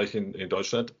Österreich, in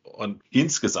Deutschland und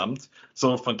insgesamt.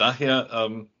 So, von daher,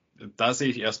 da sehe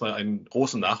ich erstmal einen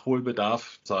großen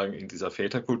Nachholbedarf, sagen, in dieser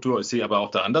Väterkultur. Ich sehe aber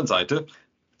auf der anderen Seite,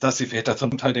 dass die Väter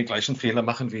zum Teil den gleichen Fehler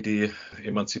machen wie die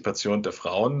Emanzipation der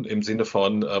Frauen im Sinne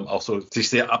von auch so sich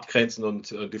sehr abgrenzen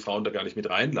und die Frauen da gar nicht mit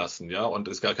reinlassen, ja, und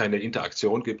es gar keine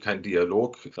Interaktion gibt, keinen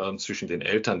Dialog zwischen den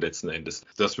Eltern letzten Endes.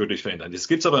 Das würde ich verändern. Jetzt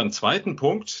gibt es aber einen zweiten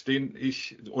Punkt, den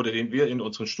wir in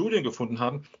unseren Studien gefunden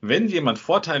haben. Wenn jemand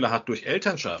Vorteile hat durch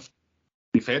Elternschaft,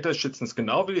 die Väter schätzen es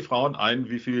genau wie die Frauen ein,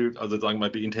 wie viel, also sagen wir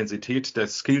mal, die Intensität der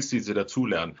Skills, die sie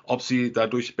dazulernen, ob sie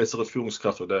dadurch bessere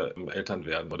Führungskraft oder Eltern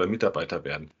werden oder Mitarbeiter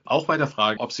werden. Auch bei der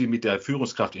Frage, ob sie mit der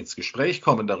Führungskraft ins Gespräch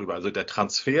kommen darüber, also der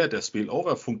Transfer, der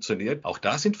Spillover funktioniert, auch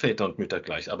da sind Väter und Mütter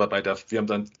gleich. Aber wir haben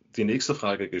dann die nächste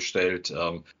Frage gestellt,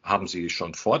 haben sie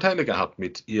schon Vorteile gehabt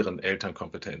mit ihren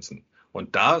Elternkompetenzen?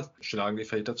 Und da schlagen die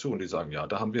Väter zu und die sagen, ja,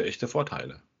 da haben wir echte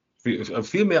Vorteile.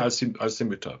 Viel mehr als die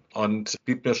Mütter. Und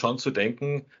gibt mir schon zu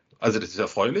denken, also das ist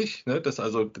erfreulich, ne, dass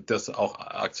also das auch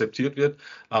akzeptiert wird,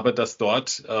 aber dass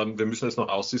dort, wir müssen es noch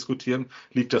ausdiskutieren,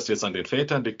 liegt das jetzt an den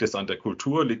Vätern, liegt es an der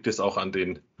Kultur, liegt es auch an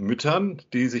den Müttern,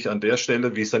 die sich an der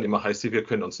Stelle, wie es dann immer heißt, wir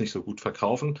können uns nicht so gut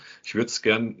verkaufen. Ich würde es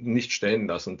gern nicht stellen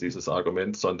lassen, dieses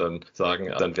Argument, sondern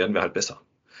sagen, dann werden wir halt besser.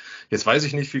 Jetzt weiß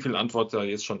ich nicht, wie viel Antwort da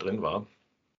jetzt schon drin war,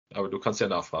 aber du kannst ja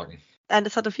nachfragen.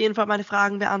 Das hat auf jeden Fall meine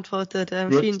Fragen beantwortet.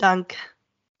 Gut. Vielen Dank.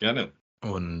 Gerne.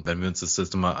 Und wenn wir uns das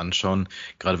jetzt nochmal anschauen,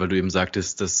 gerade weil du eben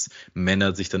sagtest, dass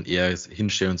Männer sich dann eher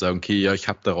hinstellen und sagen, okay, ja, ich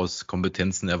habe daraus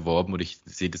Kompetenzen erworben und ich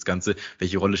sehe das Ganze,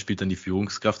 welche Rolle spielt dann die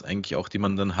Führungskraft eigentlich auch, die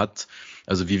man dann hat?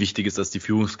 Also wie wichtig ist, dass die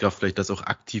Führungskraft vielleicht das auch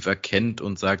aktiv erkennt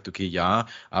und sagt, okay, ja,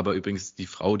 aber übrigens die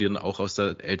Frau, die dann auch aus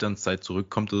der Elternzeit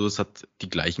zurückkommt, also das hat die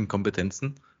gleichen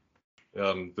Kompetenzen?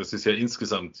 Das ist ja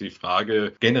insgesamt die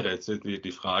Frage, generell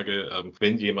die Frage,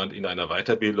 wenn jemand in einer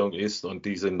Weiterbildung ist und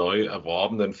diese neu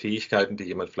erworbenen Fähigkeiten, die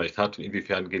jemand vielleicht hat,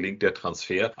 inwiefern gelingt der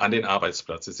Transfer an den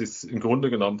Arbeitsplatz. Es ist im Grunde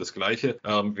genommen das Gleiche.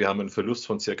 Wir haben einen Verlust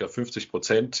von circa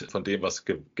 50% von dem, was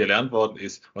gelernt worden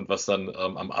ist und was dann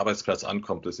am Arbeitsplatz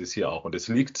ankommt. Das ist hier auch. Und es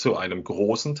liegt zu einem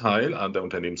großen Teil an der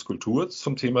Unternehmenskultur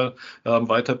zum Thema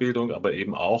Weiterbildung, aber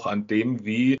eben auch an dem,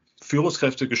 wie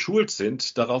Führungskräfte geschult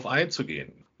sind, darauf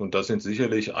einzugehen. Und das sind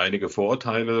sicherlich einige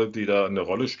Vorurteile, die da eine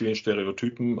Rolle spielen,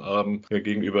 Stereotypen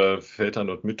gegenüber Vätern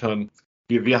und Müttern.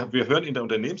 Wir hören in der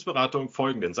Unternehmensberatung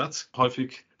folgenden Satz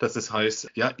häufig, dass es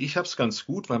heißt, ja, ich habe es ganz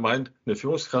gut, weil eine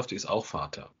Führungskraft ist auch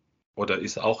Vater oder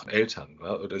ist auch Eltern,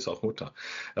 ja, oder ist auch Mutter.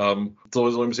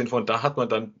 So im Sinne von, da hat man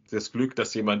dann das Glück,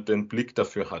 dass jemand den Blick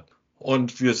dafür hat.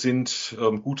 Und wir sind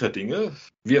guter Dinge.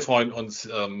 Wir freuen uns,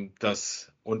 dass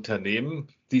Unternehmen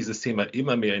dieses Thema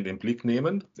immer mehr in den Blick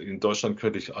nehmen. In Deutschland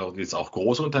könnte ich jetzt auch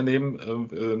große Unternehmen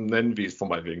nennen, wie zum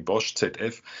Beispiel Bosch,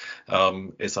 ZF,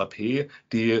 SAP,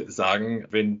 die sagen,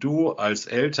 wenn du als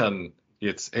Eltern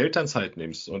jetzt Elternzeit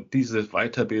nimmst und diese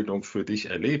Weiterbildung für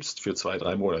dich erlebst für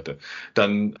 2-3 Monate,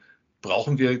 dann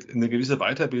brauchen wir eine gewisse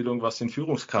Weiterbildung, was den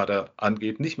Führungskader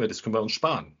angeht, nicht mehr. Das können wir uns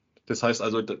sparen. Das heißt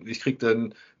also, ich kriege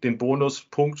dann den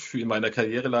Bonuspunkt in meiner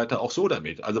Karriereleiter auch so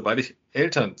damit, also weil ich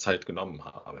Elternzeit genommen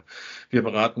habe. Wir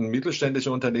beraten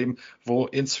mittelständische Unternehmen, wo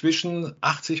inzwischen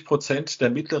 80%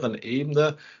 der mittleren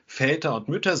Ebene Väter und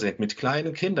Mütter sind mit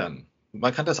kleinen Kindern.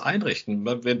 Man kann das einrichten,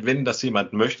 wenn das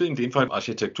jemand möchte, in dem Fall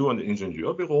Architektur- und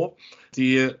Ingenieurbüro,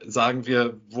 die sagen,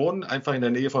 wir wohnen einfach in der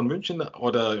Nähe von München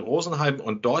oder Rosenheim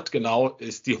und dort genau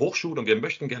ist die Hochschule und wir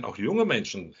möchten gerne auch junge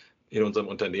Menschen in unserem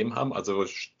Unternehmen haben, also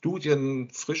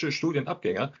frische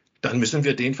Studienabgänger, dann müssen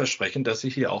wir denen versprechen, dass sie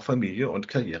hier auch Familie und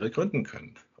Karriere gründen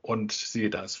können. Und siehe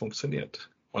da, es funktioniert.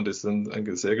 Und es ist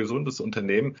ein sehr gesundes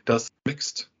Unternehmen, das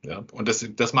wächst. Ja. Und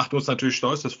das macht uns natürlich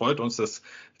stolz, das freut uns,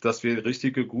 dass wir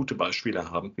richtige, gute Beispiele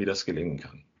haben, wie das gelingen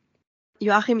kann.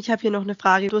 Joachim, ich habe hier noch eine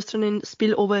Frage. Du hast schon den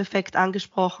Spillover-Effekt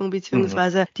angesprochen,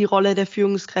 beziehungsweise die Rolle der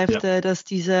Führungskräfte, dass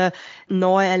diese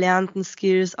neu erlernten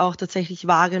Skills auch tatsächlich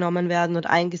wahrgenommen werden und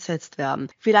eingesetzt werden.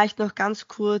 Vielleicht noch ganz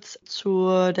kurz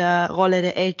zu der Rolle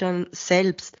der Eltern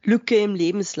selbst. Lücke im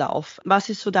Lebenslauf. Was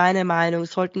ist so deine Meinung?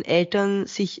 Sollten Eltern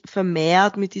sich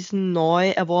vermehrt mit diesen neu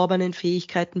erworbenen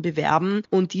Fähigkeiten bewerben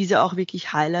und diese auch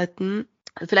wirklich highlighten?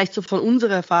 Vielleicht so von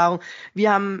unserer Erfahrung.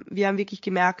 Wir haben wirklich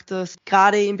gemerkt, dass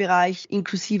gerade im Bereich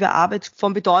inklusive Arbeit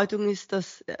von Bedeutung ist,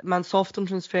 dass man Soft- und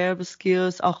Transferable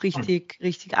Skills auch richtig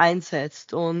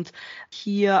einsetzt. Und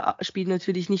hier spielen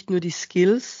natürlich nicht nur die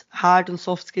Skills, Hard- und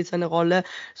Soft Skills eine Rolle,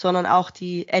 sondern auch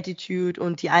die Attitude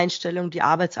und die Einstellung, die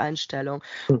Arbeitseinstellung.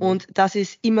 Und das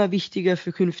ist immer wichtiger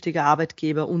für künftige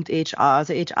Arbeitgeber und HR.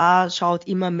 Also HR schaut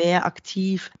immer mehr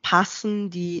aktiv, passen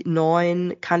die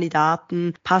neuen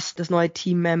Kandidaten, passt das neue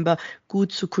Teammember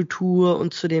gut zur Kultur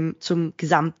und zum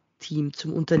Team,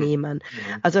 zum Unternehmen.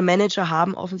 Also Manager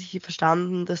haben offensichtlich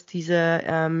verstanden, dass diese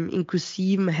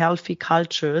inklusiven Healthy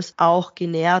Cultures auch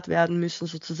genährt werden müssen,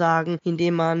 sozusagen,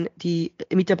 indem man die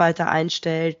Mitarbeiter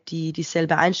einstellt, die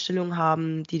dieselbe Einstellung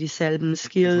haben, die dieselben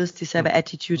Skills, dieselbe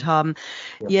Attitude haben.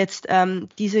 Jetzt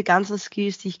diese ganzen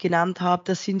Skills, die ich genannt habe,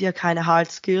 das sind ja keine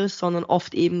Hard Skills, sondern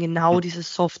oft eben genau diese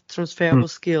Soft Transferable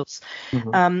Skills.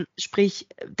 Sprich,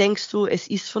 denkst du, es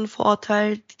ist von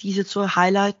Vorteil, diese zu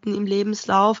highlighten im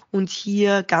Lebenslauf und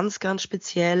hier ganz, ganz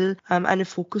speziell einen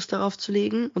Fokus darauf zu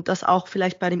legen und das auch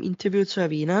vielleicht bei dem Interview zu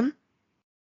erwähnen?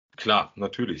 Klar,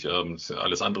 natürlich.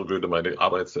 Alles andere würde meine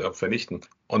Arbeit vernichten.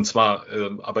 Und zwar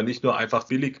aber nicht nur einfach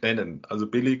billig nennen, also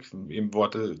billig im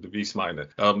Worte, wie ich es meine.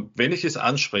 Wenn ich es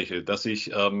anspreche, dass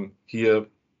ich hier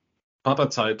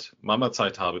Papazeit,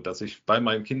 Mamazeit habe, dass ich bei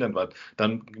meinen Kindern war,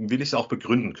 dann will ich es auch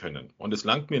begründen können. Und es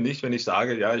langt mir nicht, wenn ich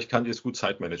sage, ja, ich kann jetzt gut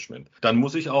Zeitmanagement. Dann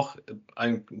muss ich auch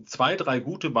zwei, drei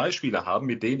gute Beispiele haben,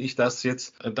 mit denen ich das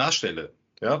jetzt darstelle.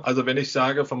 Ja, also wenn ich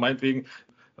sage, von meinetwegen,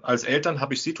 als Eltern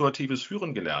habe ich situatives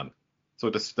Führen gelernt. So,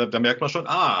 da merkt man schon,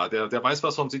 der weiß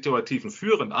was vom situativen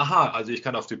Führen. Aha, also ich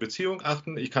kann auf die Beziehung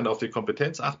achten, ich kann auf die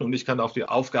Kompetenz achten und ich kann auf die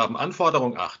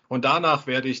Aufgabenanforderung achten. Und danach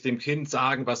werde ich dem Kind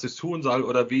sagen, was es tun soll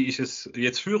oder wie ich es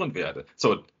jetzt führen werde.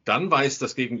 So, dann weiß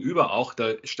das Gegenüber auch,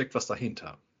 da steckt was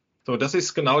dahinter. So, das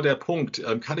ist genau der Punkt.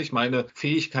 Kann ich meine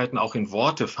Fähigkeiten auch in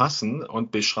Worte fassen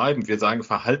und beschreiben? Wir sagen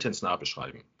verhaltensnah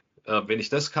beschreiben. Wenn ich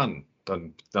das kann,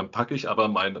 dann packe ich aber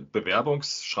mein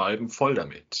Bewerbungsschreiben voll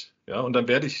damit. Ja, und dann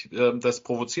werde ich das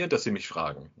provozieren, dass sie mich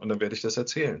fragen. Und dann werde ich das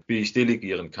erzählen, wie ich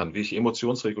delegieren kann, wie ich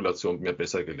Emotionsregulation mir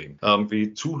besser gelingt,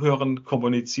 wie zuhören,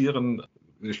 kommunizieren.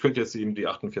 Ich könnte jetzt eben die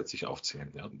 48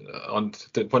 aufzählen. Ja.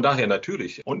 Und von daher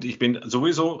natürlich. Und ich bin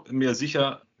sowieso mir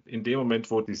sicher, in dem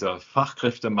Moment, wo dieser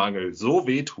Fachkräftemangel so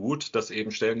wehtut, dass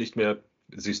eben Stellen nicht mehr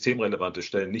systemrelevante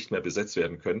Stellen nicht mehr besetzt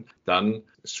werden können, dann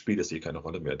spielt es keine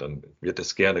Rolle mehr, dann wird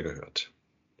es gerne gehört.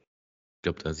 Ich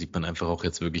glaube, da sieht man einfach auch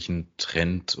jetzt wirklich einen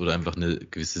Trend oder einfach eine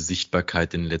gewisse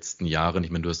Sichtbarkeit in den letzten Jahren.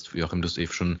 Ich meine, Joachim, du hast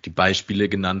eben schon die Beispiele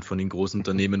genannt von den großen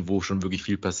Unternehmen, wo schon wirklich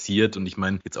viel passiert. Und ich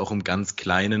meine, jetzt auch im ganz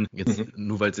Kleinen,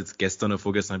 nur weil es jetzt gestern oder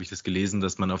vorgestern habe ich das gelesen,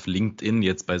 dass man auf LinkedIn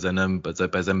jetzt bei seinem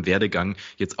Werdegang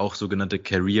jetzt auch sogenannte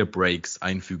Career Breaks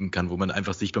einfügen kann, wo man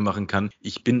einfach sichtbar machen kann,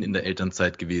 ich bin in der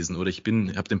Elternzeit gewesen oder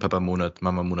habe den Papa-Monat,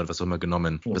 Mama-Monat, was auch immer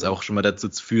genommen. Was auch schon mal dazu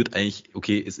führt, eigentlich,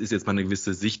 okay, es ist jetzt mal eine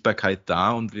gewisse Sichtbarkeit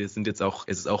da und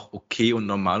es ist auch okay und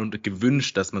normal und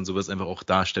gewünscht, dass man sowas einfach auch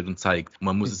darstellt und zeigt. Und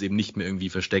man muss es eben nicht mehr irgendwie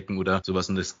verstecken oder sowas.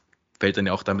 Und das fällt dann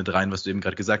ja auch damit rein, was du eben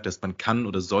gerade gesagt hast. Man kann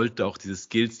oder sollte auch diese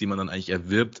Skills, die man dann eigentlich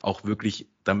erwirbt, auch wirklich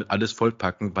damit alles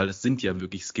vollpacken, weil es sind ja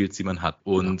wirklich Skills, die man hat.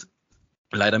 Und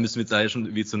leider müssen wir jetzt leider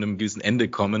schon wie zu einem gewissen Ende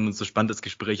kommen und so spannend das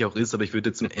Gespräch auch ist. Aber ich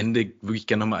würde zum Ende wirklich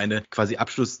gerne nochmal eine quasi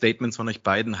Abschlussstatements von euch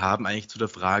beiden haben, eigentlich zu der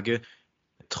Frage,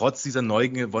 trotz dieser neu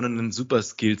gewonnenen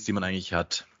Superskills, die man eigentlich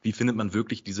hat, wie findet man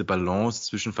wirklich diese Balance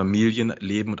zwischen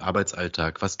Familienleben und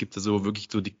Arbeitsalltag? Was gibt es so wirklich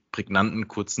so die prägnanten,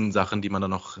 kurzen Sachen, die man da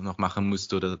noch machen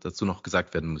müsste oder dazu noch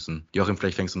gesagt werden müssen? Joachim,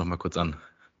 vielleicht fängst du noch mal kurz an.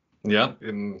 Ja,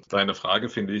 deine Frage,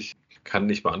 finde ich, kann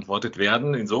nicht beantwortet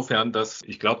werden. Insofern, dass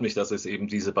ich glaube nicht, dass es eben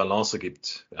diese Balance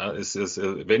gibt. Ja,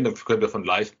 wenn, dann können wir von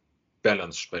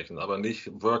Life-Balance sprechen, aber nicht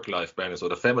Work-Life-Balance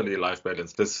oder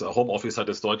Family-Life-Balance. Das Homeoffice hat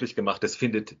es deutlich gemacht, das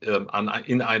findet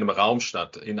in einem Raum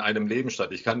statt, in einem Leben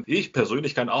statt. Ich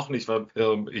persönlich kann auch nicht, weil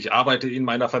ich arbeite in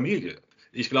meiner Familie.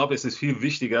 Ich glaube, es ist viel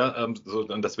wichtiger,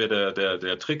 und das wäre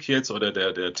der Trick jetzt oder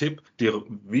der Tipp,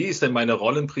 wie ist denn meine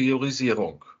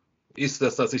Rollenpriorisierung? Ist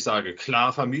das, dass ich sage,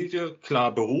 klar Familie,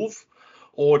 klar Beruf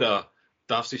oder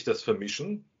darf sich das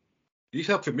vermischen? Ich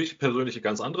habe für mich persönlich ein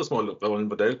ganz anderes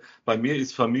Rollenmodell. Bei mir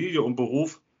ist Familie und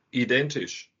Beruf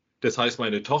identisch. Das heißt,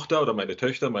 meine Tochter oder meine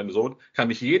Töchter, mein Sohn kann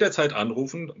mich jederzeit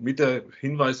anrufen mit der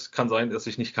Hinweis, kann sein, dass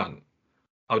ich nicht kann.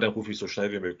 Aber dann rufe ich so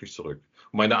schnell wie möglich zurück.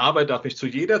 Und meine Arbeit darf mich zu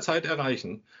jeder Zeit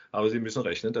erreichen, aber Sie müssen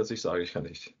rechnen, dass ich sage, ich kann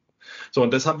nicht. So,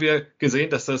 und das haben wir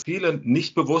gesehen, dass das vielen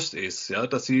nicht bewusst ist, ja,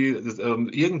 dass sie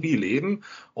irgendwie leben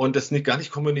und das gar nicht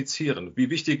kommunizieren.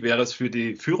 Wie wichtig wäre es für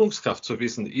die Führungskraft zu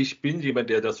wissen, ich bin jemand,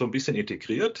 der das so ein bisschen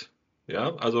integriert,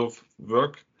 ja, also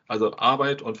also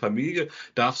Arbeit und Familie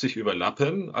darf sich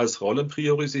überlappen als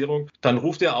Rollenpriorisierung. Dann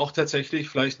ruft er auch tatsächlich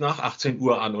vielleicht nach 18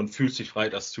 Uhr an und fühlt sich frei,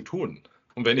 das zu tun.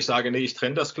 Und wenn ich sage, nee, ich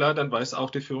trenne das klar, dann weiß auch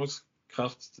die Führungskraft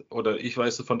oder ich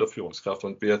weiß es von der Führungskraft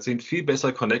und wir sind viel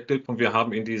besser connected und wir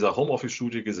haben in dieser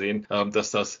Homeoffice-Studie gesehen,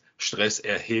 dass das Stress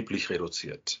erheblich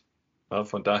reduziert. Ja,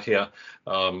 von daher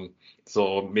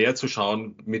so mehr zu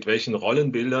schauen, mit welchen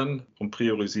Rollenbildern und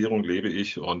Priorisierung lebe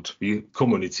ich und wie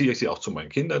kommuniziere ich sie auch zu meinen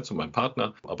Kindern, zu meinem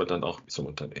Partner, aber dann auch zum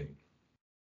Unternehmen.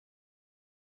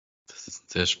 Das ist ein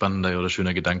sehr spannender oder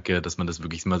schöner Gedanke, dass man das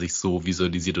wirklich mal sich so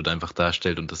visualisiert oder einfach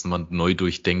darstellt und dass man neu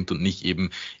durchdenkt und nicht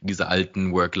eben in dieser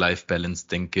alten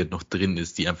Work-Life-Balance-Denke noch drin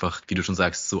ist, die einfach, wie du schon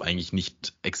sagst, so eigentlich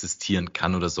nicht existieren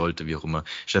kann oder sollte, wie auch immer.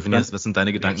 Stefanie, was sind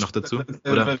deine Gedanken noch dazu?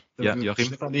 Oder? Ja, Joachim?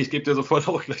 Stefanie, ich gebe dir sofort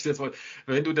auch gleich das Wort.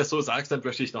 Wenn du das so sagst, dann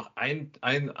möchte ich noch ein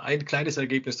kleines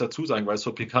Ergebnis dazu sagen, weil es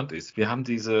so pikant ist. Wir haben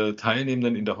diese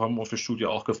Teilnehmenden in der Homeoffice-Studie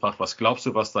auch gefragt, was glaubst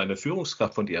du, was deine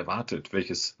Führungskraft von dir erwartet?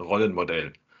 Welches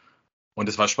Rollenmodell? Und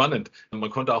es war spannend. Man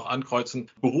konnte auch ankreuzen,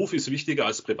 Beruf ist wichtiger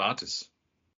als Privates.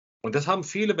 Und das haben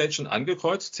viele Menschen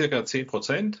angekreuzt, circa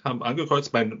 10% haben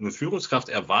angekreuzt, meine Führungskraft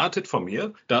erwartet von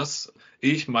mir, dass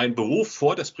ich meinen Beruf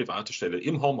vor das Private stelle,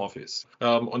 im Homeoffice.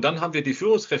 Und dann haben wir die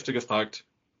Führungskräfte gefragt,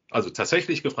 also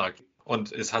tatsächlich gefragt,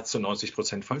 und es hat zu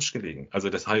 90% falsch gelegen. Also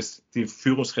das heißt, die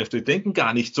Führungskräfte denken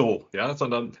gar nicht so, ja,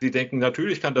 sondern die denken,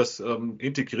 natürlich kann das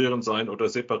integrierend sein oder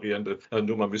separierend,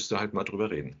 nur man müsste halt mal drüber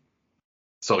reden.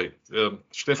 Sorry,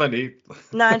 Stefanie.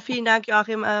 Nein, vielen Dank,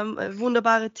 Joachim.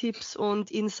 Wunderbare Tipps und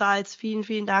Insights. Vielen,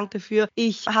 vielen Dank dafür.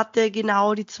 Ich hatte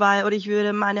genau die zwei,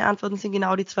 oder meine Antworten sind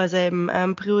genau die zwei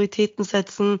selben. Prioritäten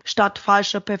setzen statt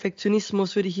falscher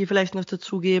Perfektionismus würde ich hier vielleicht noch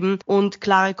dazugeben und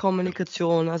klare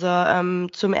Kommunikation. Also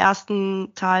zum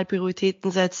ersten Teil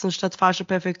Prioritäten setzen statt falscher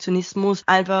Perfektionismus.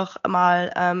 Einfach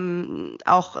mal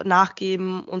auch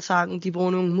nachgeben und sagen, die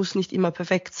Wohnung muss nicht immer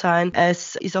perfekt sein.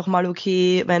 Es ist auch mal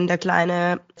okay, wenn der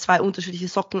Kleine zwei unterschiedliche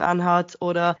Socken anhat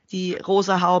oder die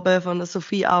rosa Haube von der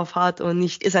Sophie aufhat und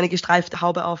nicht seine gestreifte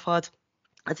Haube aufhat.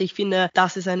 Also ich finde,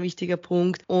 das ist ein wichtiger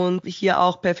Punkt und hier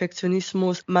auch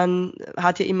Perfektionismus. Man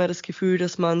hat ja immer das Gefühl,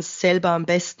 dass man es selber am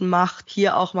besten macht.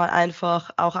 Hier auch mal einfach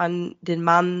auch an den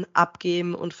Mann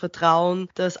abgeben und vertrauen,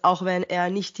 dass auch wenn er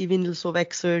nicht die Windel so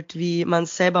wechselt, wie man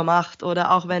es selber macht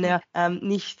oder auch wenn er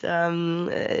nicht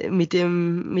mit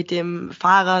dem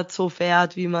Fahrrad so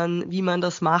fährt, wie man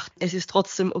das macht, es ist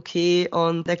trotzdem okay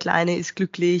und der Kleine ist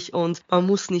glücklich und man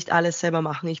muss nicht alles selber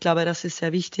machen. Ich glaube, das ist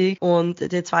sehr wichtig.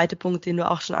 Und der zweite Punkt, den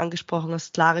du auch schon angesprochen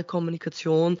hast, klare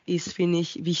Kommunikation ist, finde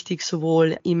ich, wichtig,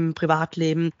 sowohl im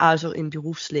Privatleben als auch im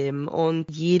Berufsleben. Und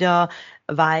jeder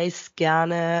weiß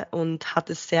gerne und hat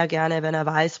es sehr gerne, wenn er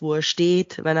weiß, wo er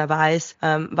steht, wenn er weiß,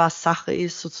 was Sache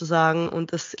ist sozusagen.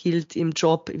 Und das gilt im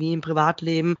Job wie im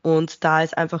Privatleben. Und da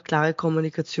ist einfach klare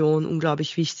Kommunikation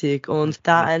unglaublich wichtig. Und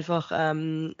da einfach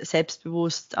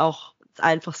selbstbewusst auch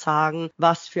einfach sagen,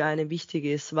 was für einen wichtig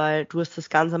ist, weil du hast das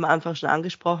ganz am Anfang schon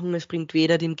angesprochen, es bringt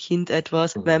weder dem Kind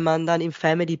etwas, wenn man dann im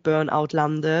Family Burnout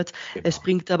landet, es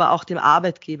bringt aber auch dem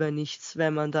Arbeitgeber nichts,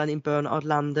 wenn man dann im Burnout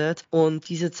landet und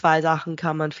diese zwei Sachen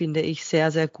kann man, finde ich,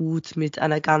 sehr, sehr gut mit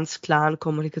einer ganz klaren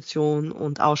Kommunikation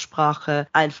und Aussprache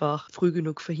einfach früh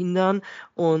genug verhindern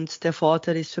und der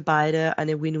Vorteil ist für beide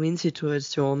eine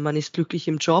Win-Win-Situation. Man ist glücklich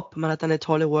im Job, man hat eine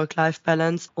tolle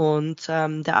Work-Life-Balance und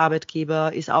der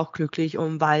Arbeitgeber ist auch glücklich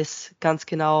und weiß ganz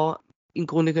genau im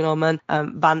Grunde genommen,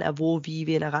 wann er wo, wie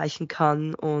wen erreichen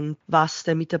kann und was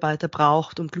der Mitarbeiter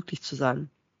braucht, um glücklich zu sein.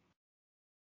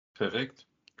 Perfekt,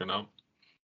 genau.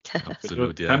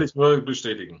 Absolut, ja. Kann ich nur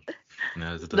bestätigen.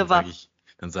 Ja, also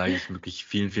dann sage ich wirklich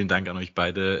vielen, vielen Dank an euch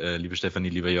beide, liebe Stefanie,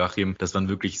 lieber Joachim. Das waren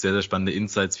wirklich sehr, sehr spannende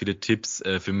Insights, viele Tipps.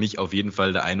 Für mich auf jeden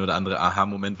Fall der ein oder andere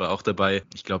Aha-Moment war auch dabei.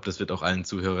 Ich glaube, das wird auch allen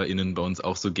ZuhörerInnen bei uns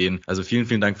auch so gehen. Also vielen,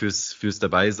 vielen Dank fürs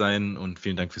Dabeisein und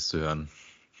vielen Dank fürs Zuhören.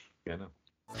 Gerne.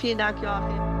 Vielen Dank,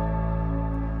 Joachim.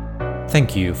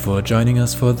 Thank you for joining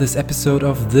us for this episode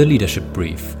of The Leadership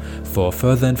Brief. For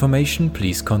further information,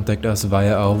 please contact us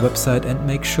via our website and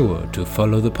make sure to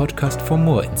follow the podcast for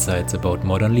more insights about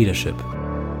modern leadership.